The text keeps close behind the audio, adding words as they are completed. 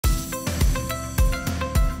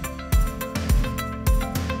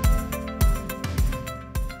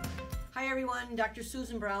everyone. Dr.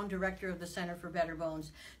 Susan Brown, Director of the Center for Better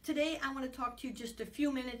Bones. Today I want to talk to you just a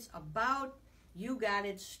few minutes about, you got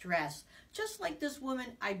it, stress. Just like this woman,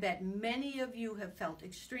 I bet many of you have felt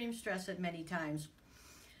extreme stress at many times.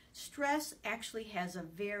 Stress actually has a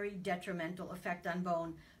very detrimental effect on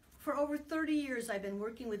bone. For over 30 years, I've been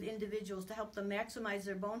working with individuals to help them maximize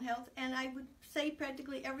their bone health, and I would say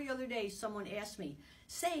practically every other day someone asks me,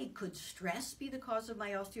 could stress be the cause of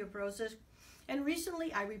my osteoporosis? And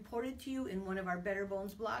recently I reported to you in one of our Better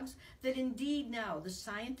Bones blogs that indeed now the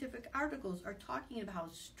scientific articles are talking about how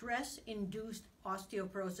stress-induced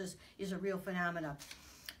osteoporosis is a real phenomenon.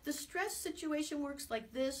 The stress situation works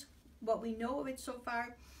like this. What we know of it so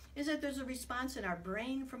far is that there's a response in our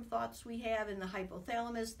brain from thoughts we have in the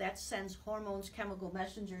hypothalamus that sends hormones, chemical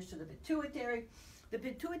messengers to the pituitary. The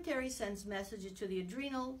pituitary sends messages to the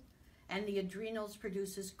adrenal, and the adrenals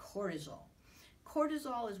produces cortisol.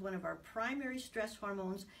 Cortisol is one of our primary stress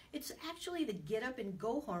hormones. It's actually the get up and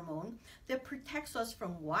go hormone that protects us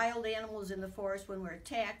from wild animals in the forest when we're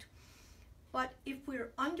attacked. But if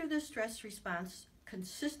we're under the stress response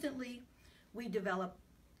consistently, we develop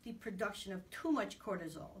the production of too much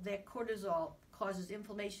cortisol. That cortisol causes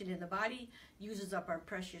inflammation in the body, uses up our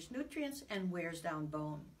precious nutrients, and wears down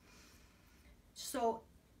bone. So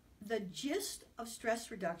the gist of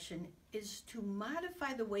stress reduction is to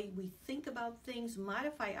modify the way we think about things,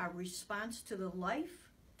 modify our response to the life,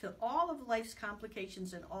 to all of life's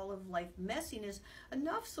complications and all of life messiness,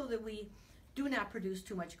 enough so that we do not produce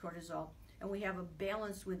too much cortisol and we have a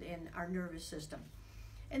balance within our nervous system.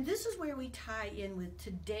 And this is where we tie in with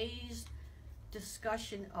today's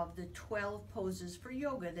discussion of the 12 poses for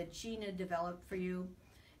yoga that Gina developed for you.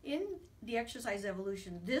 In the Exercise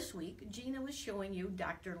Evolution this week, Gina was showing you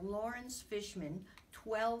Dr. Lawrence Fishman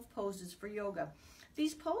 12 poses for yoga.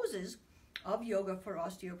 These poses of yoga for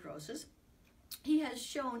osteoporosis, he has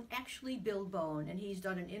shown actually build bone, and he's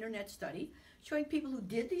done an internet study showing people who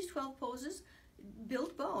did these 12 poses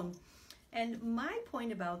build bone. And my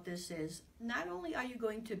point about this is, not only are you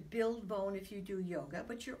going to build bone if you do yoga,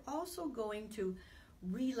 but you're also going to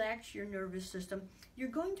relax your nervous system. You're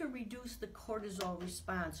going to reduce the cortisol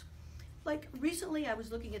response. Like recently I was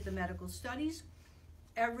looking at the medical studies.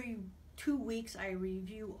 Every 2 weeks I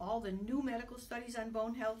review all the new medical studies on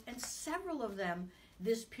bone health, and several of them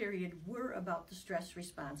this period were about the stress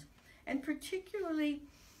response, and particularly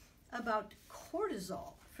about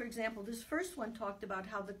cortisol. For example, this first one talked about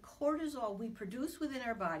how the cortisol we produce within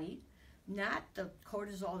our body, not the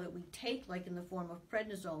cortisol that we take like in the form of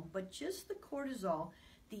prednisone, but just the cortisol,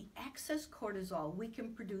 the excess cortisol we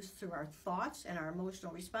can produce through our thoughts and our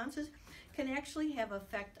emotional responses, can actually have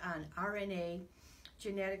effect on RNA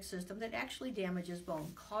genetic system that actually damages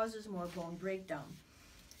bone, causes more bone breakdown.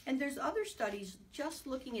 And there's other studies just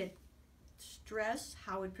looking at stress,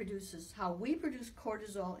 how we produce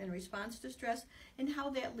cortisol in response to stress, and how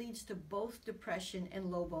that leads to both depression and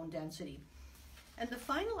low bone density. And the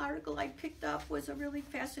final article I picked up was a really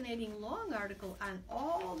fascinating long article on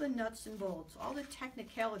all the nuts and bolts, all the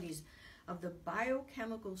technicalities of the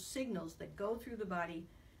biochemical signals that go through the body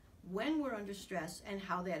when we're under stress and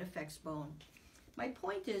how that affects bone. My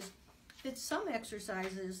point is that some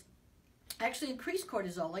exercises actually increase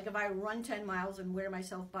cortisol. Like if I run 10 miles and wear my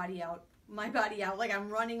body out, like I'm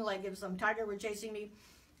running, like if some tiger were chasing me,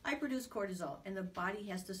 I produce cortisol, and the body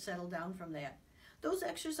has to settle down from that. Those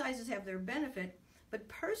exercises have their benefit, but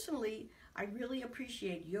personally, I really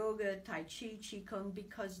appreciate yoga, tai chi, qigong,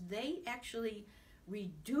 because they actually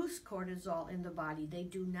reduce cortisol in the body. They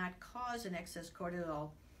do not cause an excess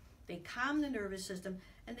cortisol. They calm the nervous system,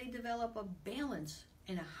 and they develop a balance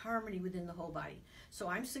and a harmony within the whole body. So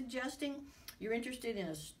I'm suggesting you're interested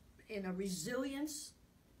in a resilience,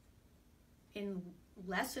 in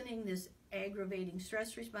lessening this aggravating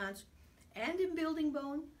stress response, and in building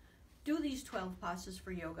bone, do these 12 poses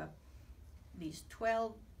for yoga. These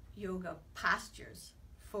 12 yoga postures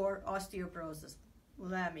for osteoporosis.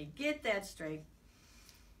 Let me get that straight.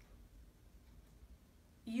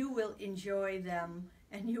 You will enjoy them,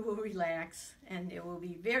 and you will relax, and it will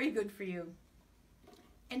be very good for you.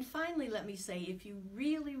 And finally, let me say, if you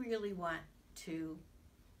really, really want to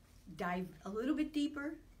dive a little bit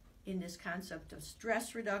deeper in this concept of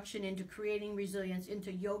stress reduction, into creating resilience,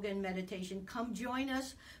 into yoga and meditation, come join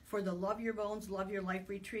us for the Love Your Bones, Love Your Life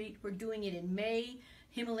retreat. We're doing it in May,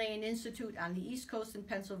 Himalayan Institute on the East Coast in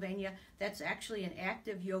Pennsylvania. That's actually an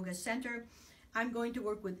active yoga center. I'm going to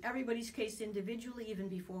work with everybody's case individually even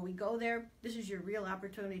before we go there. This is your real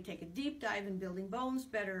opportunity to take a deep dive in building bones,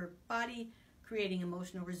 better body, creating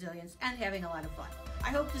emotional resilience, and having a lot of fun. I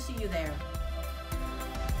hope to see you there.